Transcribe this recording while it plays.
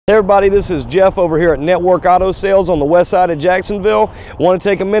Hey everybody, this is Jeff over here at Network Auto Sales on the west side of Jacksonville. I want to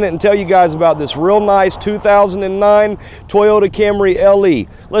take a minute and tell you guys about this real nice 2009 Toyota Camry LE.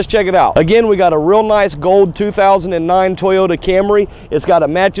 Let's check it out. Again, we got a real nice gold 2009 Toyota Camry. It's got a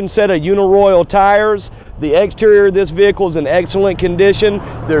matching set of Uniroyal tires. The exterior of this vehicle is in excellent condition.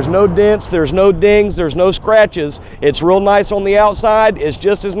 There's no dents, there's no dings, there's no scratches. It's real nice on the outside. It's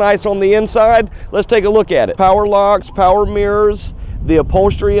just as nice on the inside. Let's take a look at it. Power locks, power mirrors. The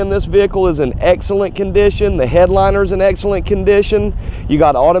upholstery in this vehicle is in excellent condition. The headliner's in excellent condition. You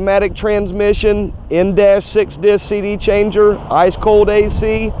got automatic transmission, in-dash 6-disc CD changer, ice cold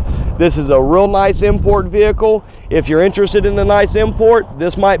AC. This is a real nice import vehicle. If you're interested in a nice import,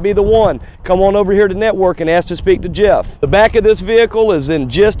 this might be the one. Come on over here to Network and ask to speak to Jeff. The back of this vehicle is in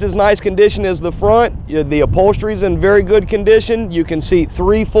just as nice condition as the front. The upholstery is in very good condition. You can seat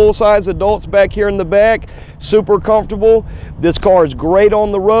 3 full-size adults back here in the back. Super comfortable. This car is great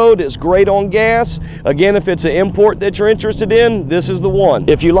on the road. It's great on gas. Again, if it's an import that you're interested in, this is the one.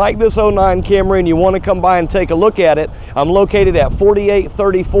 If you like this 09 Camry and you want to come by and take a look at it, I'm located at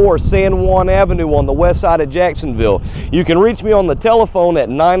 4834 San Juan Avenue on the west side of Jacksonville. You can reach me on the telephone at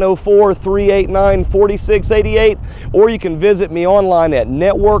 904-389-4688, or you can visit me online at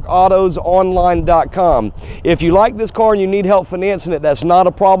networkautosonline.com. If you like this car and you need help financing it, that's not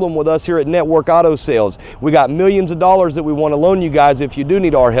a problem with us here at Network Auto Sales. We got millions of dollars that we want to loan you guys if you do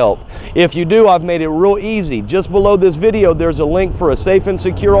need our help. If you do, I've made it real easy. Just below this video, there's a link for a safe and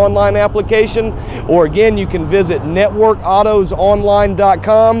secure online application, or again, you can visit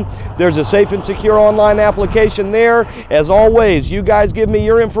networkautosonline.com. There's a safe and secure online application there. As always, you guys give me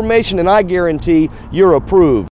your information and I guarantee you're approved.